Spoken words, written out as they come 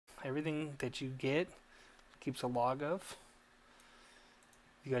everything that you get keeps a log of.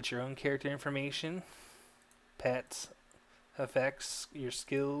 You got your own character information, pets, effects, your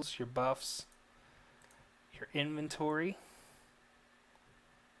skills, your buffs, your inventory,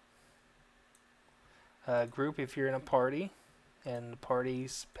 group if you're in a party, and the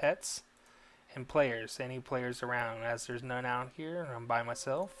party's pets, and players, any players around. As there's none out here, I'm by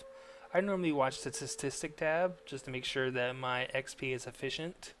myself. I normally watch the statistic tab just to make sure that my XP is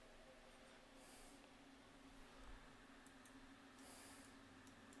efficient.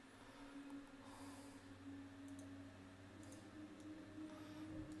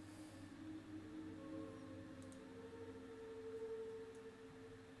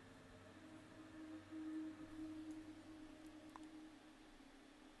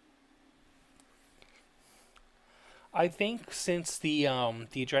 I think since the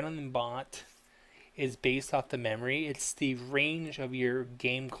adrenaline bot is based off the memory, it's the range of your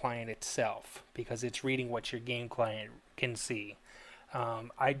game client itself because it's reading what your game client can see.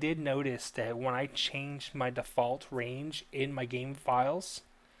 I did notice that when I changed my default range in my game files,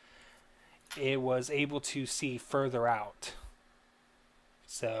 it was able to see further out.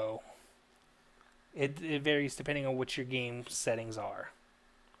 So it varies depending on what your game settings are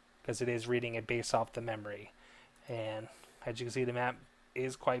because it is reading it based off the memory. And as you can see, the map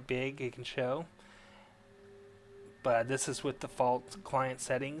is quite big, it can show. But this is with default client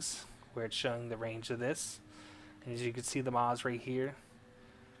settings where it's showing the range of this. And as you can see the mobs right here.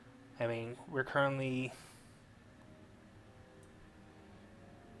 I mean, we're currently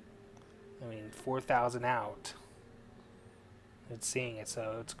 4,000 out. It's seeing it,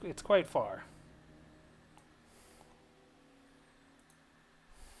 so it's quite far.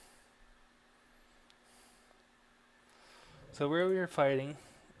 So where we were fighting,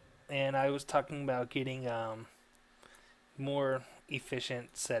 and I was talking about getting more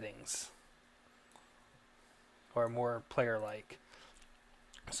efficient settings, or more player-like.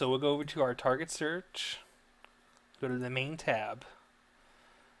 So we'll go over to our target search, go to the main tab.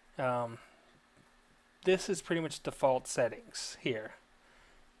 This is pretty much default settings here.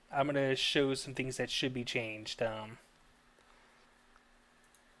 I'm going to show some things that should be changed.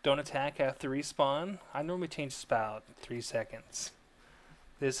 Don't attack after respawn. I normally change this about 3 seconds.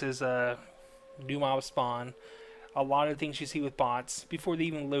 This is a new mob spawn. A lot of things you see with bots, before they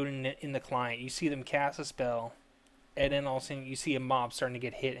even load in the client, you see them cast a spell, and then all of a sudden you see a mob starting to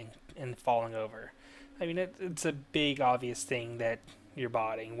get hit and falling over. I mean, it's a big obvious thing that you're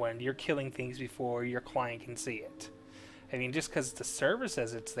botting when you're killing things before your client can see it. I mean, just because the server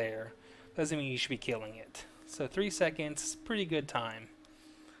says it's there, doesn't mean you should be killing it. So 3 seconds is pretty good time,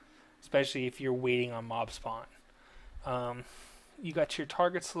 especially if you're waiting on mob spawn. You got your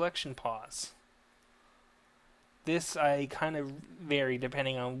target selection pause. This I kind of vary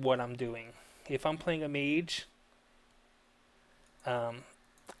depending on what I'm doing. If I'm playing a mage,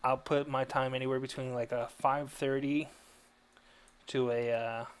 I'll put my time anywhere between like a 530 to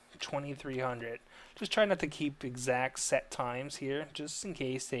a 2300. Just try not to keep exact set times here, just in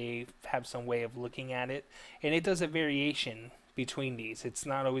case they have some way of looking at it. And it does a variation between these. It's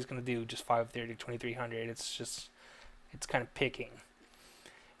not always going to do just 530 2300. It's kind of picking.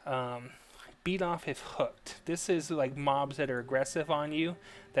 Beat off if hooked. This is like mobs that are aggressive on you,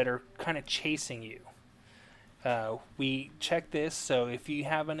 that are kind of chasing you. We check this, so if you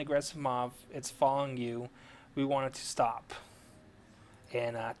have an aggressive mob, it's following you, we want it to stop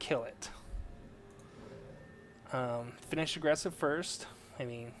and kill it. Finish aggressive first. I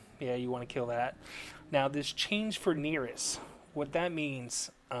mean, yeah, you want to kill that. Now this change for nearest, what that means,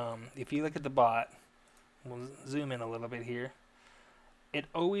 if you look at the bot, we'll zoom in a little bit here, it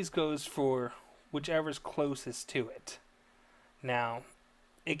always goes for whichever's closest to it. Now,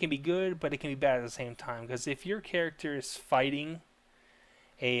 it can be good, but it can be bad at the same time, because if your character is fighting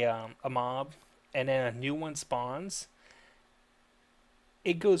a mob and then a new one spawns,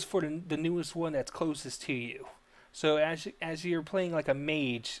 it goes for the newest one that's closest to you. So as you're playing like a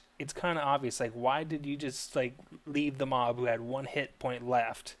mage, it's kind of obvious, like, why did you just like leave the mob who had 1 hit point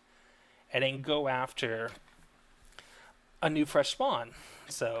left and then go after a new fresh spawn?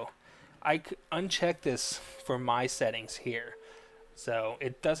 So I uncheck this for my settings here, so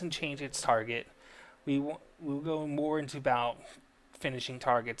it doesn't change its target. We'll go more into about finishing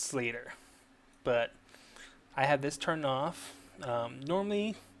targets later, but I have this turned off.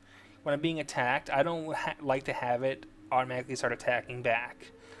 Normally when I'm being attacked, I don't like to have it automatically start attacking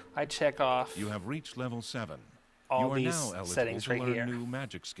back. I check off You have reached level 7. all You are these now eligible settings to right learn here. new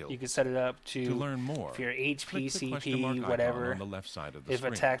magic skills. You can set it up to learn more, if you're HP, click the question mark CP, icon whatever. on the left side of the If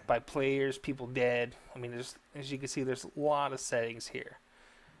screen. attacked by players, people dead. I mean, as you can see, there's a lot of settings here.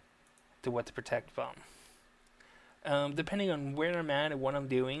 to what to protect from. Depending on where I'm at and what I'm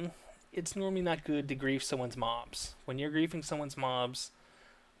doing, it's normally not good to grief someone's mobs. When you're griefing someone's mobs,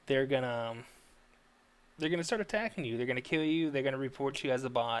 they're gonna start attacking you. They're gonna kill you. They're gonna report you as a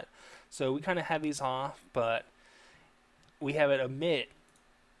bot. So we kind of have these off, but we have it omit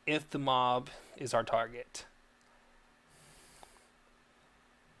if the mob is our target.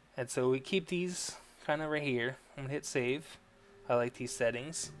 And so we keep these kind of right here. I'm gonna hit save. I like these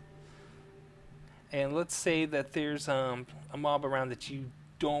settings. And let's say that there's a mob around that you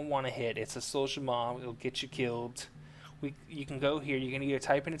don't want to hit. It's a social mob. It'll get you killed. You can go here. You can either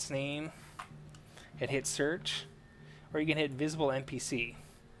type in its name and hit search, or you can hit visible NPC.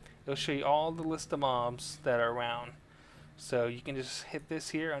 It'll show you all the list of mobs that are around. So you can just hit this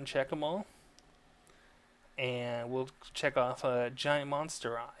here, uncheck them all, and we'll check off a giant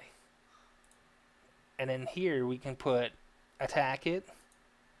monster eye. And then here we can put attack it,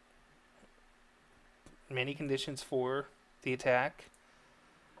 many conditions for the attack.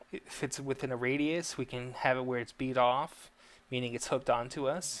 If it's within a radius, we can have it where it's beat off, meaning it's hooked onto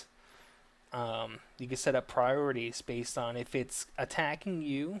us. You can set up priorities based on if it's attacking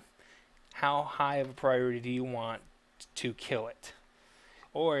you, how high of a priority do you want to kill it.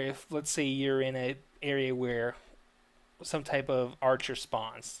 Or if, let's say, you're in an area where some type of archer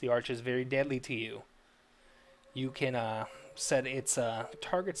spawns, the archer is very deadly to you, you can set its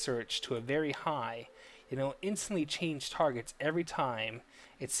target search to a very high. It'll instantly change targets every time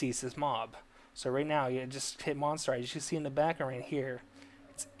it sees this mob. So right now, you just hit monster eyes. You see in the background right here,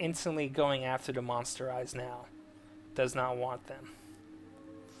 it's instantly going after the monster eyes now. Does not want them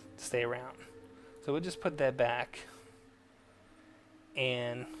to stay around. So we'll just put that back,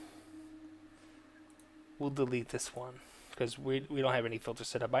 and we'll delete this one because we don't have any filters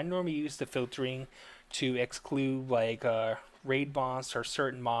set up. I normally use the filtering to exclude like raid boss or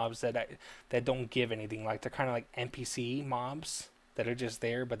certain mobs that don't give anything. Like they're kind of like NPC mobs that are just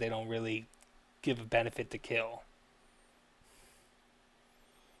there, but they don't really give a benefit to kill.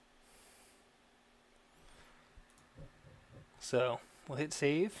 So we'll hit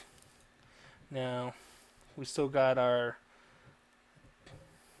save. Now we still got our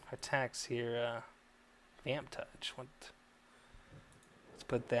attacks here. Vamp touch. Let's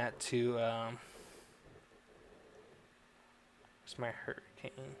put that to where's my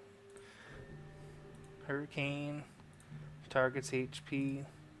hurricane? Hurricane targets HP.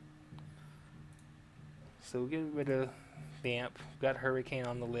 So we'll get rid of Vamp. We've got Hurricane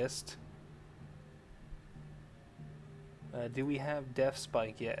on the list. Do we have Death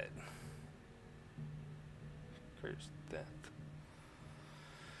Spike yet? First death.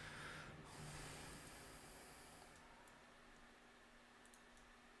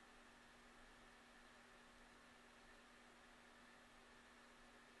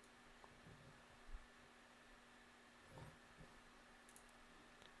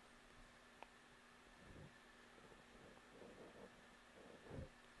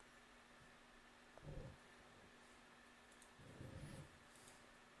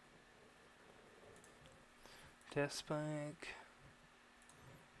 Death Spike.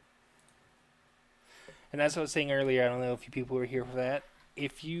 And as I was saying earlier, I don't know if you people were here for that.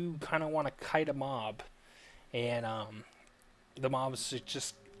 If you kind of want to kite a mob, and the mob's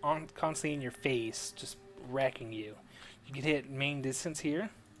just constantly in your face, just wrecking you, you can hit main distance here,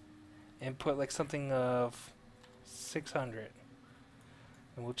 and put like something of 600.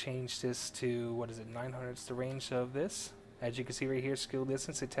 And we'll change this to, what is it, 900? It's the range of this. As you can see right here, skill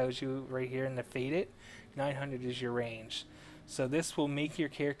distance, it tells you right here in the fade it, 900 is your range. So this will make your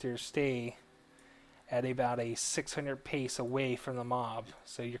character stay at about a 600 pace away from the mob.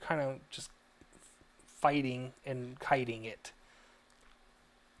 So you're kind of just fighting and kiting it.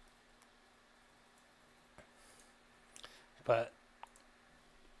 But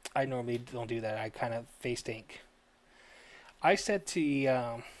I normally don't do that. I kind of face tank. I set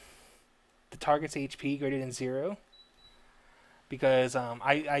the target's HP greater than 0. Because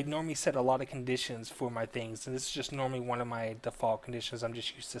I normally set a lot of conditions for my things, and this is just normally one of my default conditions I'm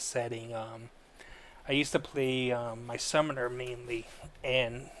just used to setting. I used to play my summoner mainly,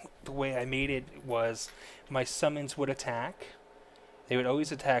 and the way I made it was my summons would attack. They would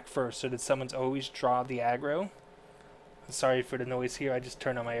always attack first, so the summons always draw the aggro. Sorry for the noise here, I just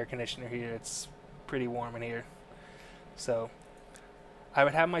turned on my air conditioner here, it's pretty warm in here. So I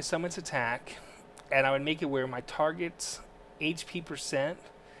would have my summons attack, and I would make it where my target's HP percent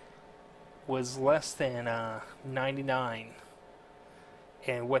was less than 99,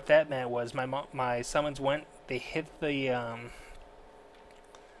 and what that meant was my summons went, they hit the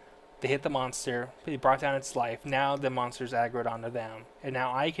They hit the monster, they brought down its life. Now the monster's aggroed onto them, and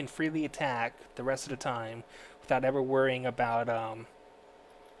now I can freely attack the rest of the time without ever worrying about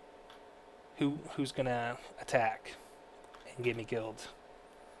who's gonna attack and get me killed.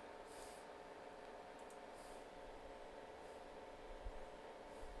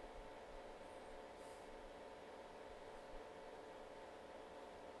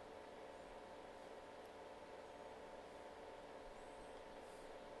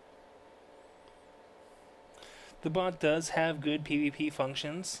 The bot does have good PvP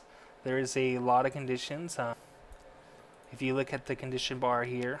functions. There is a lot of conditions. If you look at the condition bar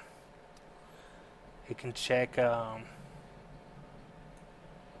here, it can check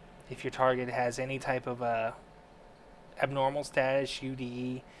if your target has any type of abnormal status,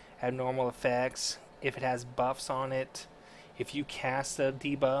 UDE, abnormal effects, if it has buffs on it. If you cast a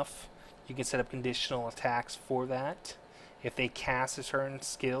debuff, you can set up conditional attacks for that. If they cast a certain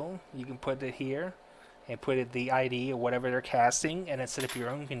skill, you can put it here and put it the ID or whatever they're casting, and then set up your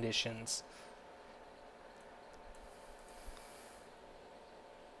own conditions.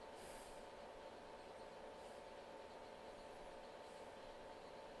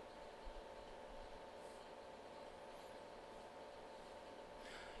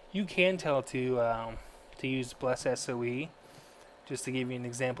 You can tell to use Bless SOE. Just to give you an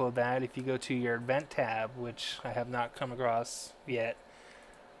example of that, if you go to your event tab, which I have not come across yet,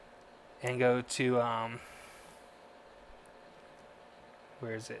 and go to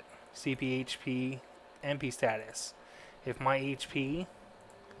where is it? CP, HP, MP status. If my HP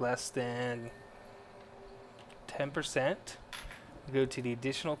less than 10%, go to the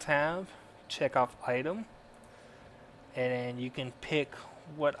additional tab, check off item, and then you can pick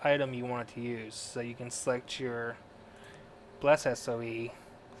what item you want to use. So you can select your Bless SOE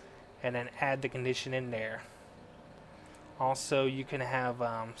and then add the condition in there. Also, you can have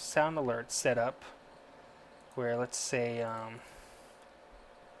sound alerts set up where, let's say,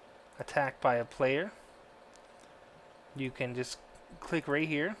 attacked by a player. You can just click right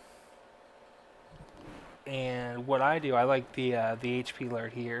here, and what I do, I like the HP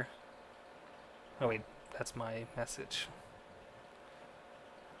alert here. Oh wait, that's my message.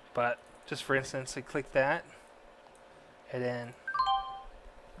 But just for instance, I click that, and then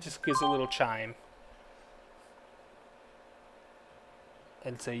it just gives a little chime.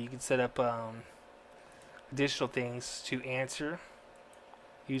 And so you can set up additional things to answer,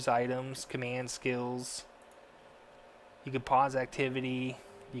 use items, command skills. You can pause activity.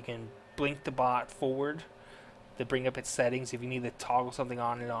 You can blink the bot forward to bring up its settings if you need to toggle something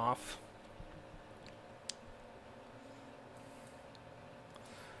on and off.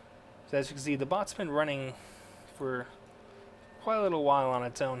 So as you can see, the bot's been running for quite a little while on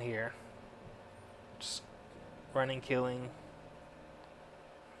its own here. Just running, killing.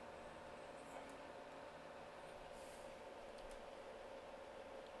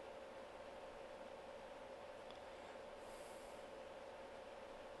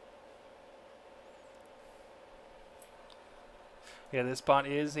 Yeah, this bot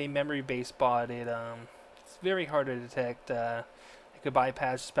is a memory-based bot. It's very hard to detect. It could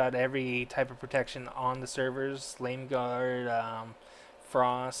bypass just about every type of protection on the servers. Lame Guard,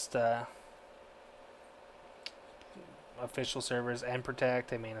 Frost, official servers, and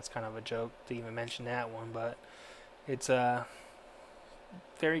Protect. I mean, it's kind of a joke to even mention that one, but it's a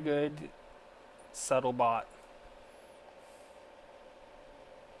very good, subtle bot.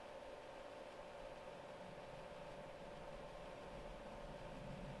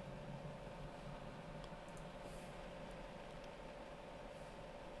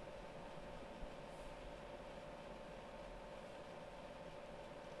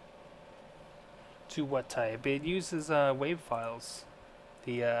 To what type? It uses wave files,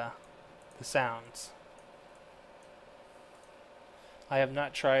 the sounds. I have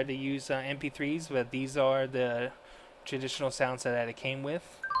not tried to use MP3s, but these are the traditional sounds that it came with.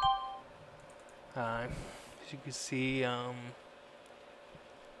 As you can see, I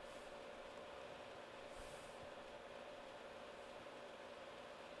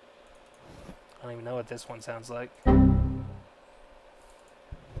don't even know what this one sounds like.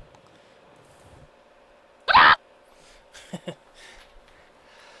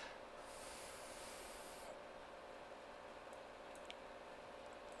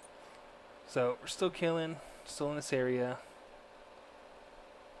 So we're still killing, still in this area.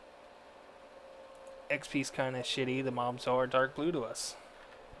 XP's kind of shitty. The mobs are dark blue to us.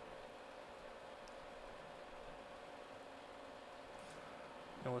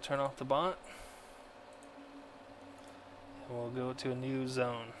 And we'll turn off the bot. And we'll go to a new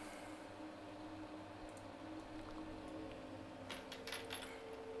zone.